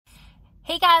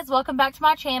Hey guys, welcome back to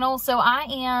my channel. So I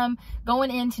am going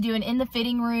in to do an in the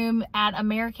fitting room at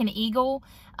American Eagle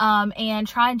and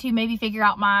trying to maybe figure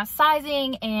out my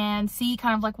sizing and see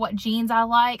kind of like what jeans I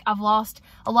like. I've lost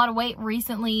a lot of weight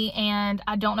recently and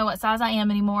I don't know what size I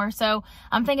am anymore. So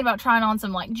I'm thinking about trying on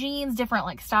some like jeans, different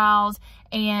like styles,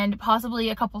 and possibly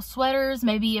a couple sweaters.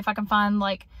 Maybe if I can find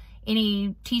like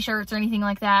any t-shirts or anything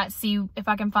like that, see if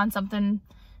I can find something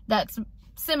that's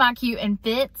semi-cute and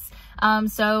fits.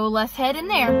 So let's head in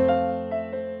there.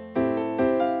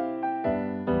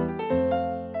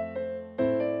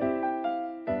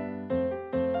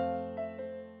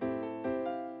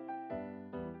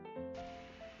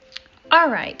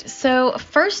 Alright, so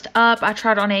first up I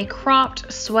tried on a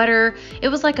cropped sweater. It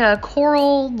was like a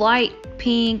coral, light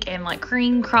pink, and like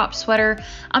cream cropped sweater.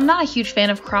 I'm not a huge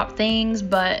fan of cropped things,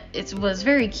 but it was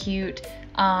very cute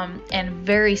and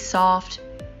very soft.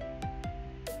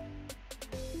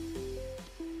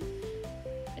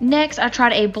 Next, I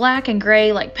tried a black and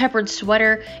gray like peppered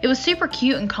sweater. It was super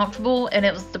cute and comfortable, and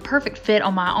it was the perfect fit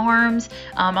on my arms.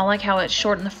 I like how it's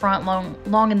short in the front,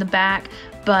 long in the back,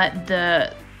 but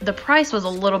the price was a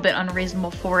little bit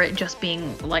unreasonable for it just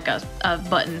being like a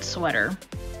button sweater.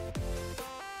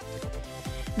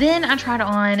 Then I tried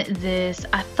on this,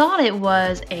 I thought it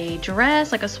was a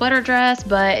dress, like a sweater dress,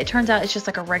 but it turns out it's just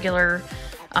like a regular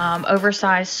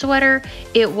oversized sweater.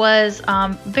 It was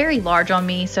very large on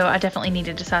me, so I definitely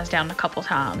needed to size down a couple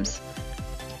times.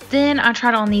 Then I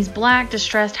tried on these black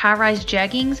distressed high-rise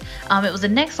jeggings. It was a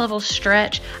next level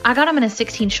stretch. I got them in a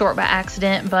 16 short by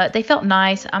accident, but they felt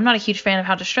nice. I'm not a huge fan of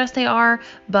how distressed they are,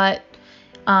 but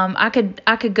I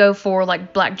could go for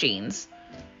like black jeans.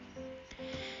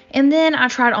 And then I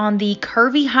tried on the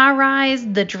curvy high-rise,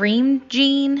 the Dream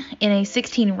jean in a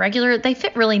 16 regular. They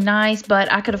fit really nice, but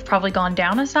I could have probably gone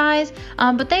down a size.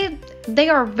 But they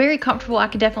are very comfortable. I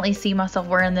could definitely see myself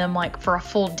wearing them like for a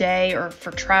full day or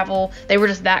for travel. They were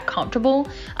just that comfortable.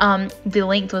 The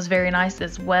length was very nice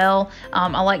as well.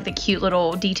 I like the cute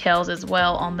little details as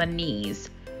well on the knees.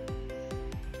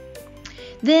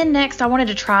 Then next I wanted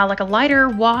to try like a lighter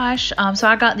wash, so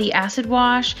I got the acid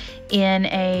wash in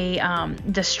a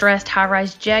distressed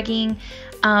high-rise jegging.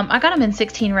 I got them in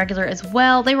 16 regular as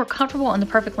well. They were comfortable and the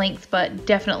perfect length, but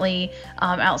definitely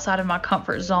outside of my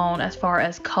comfort zone as far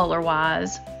as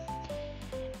color-wise.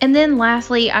 And then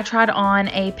lastly, I tried on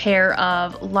a pair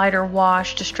of lighter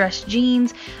wash distressed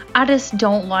jeans. I just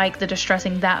don't like the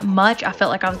distressing that much. I felt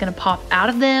like I was going to pop out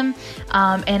of them.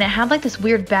 And it had like this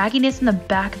weird bagginess in the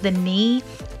back of the knee,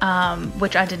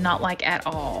 which I did not like at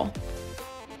all.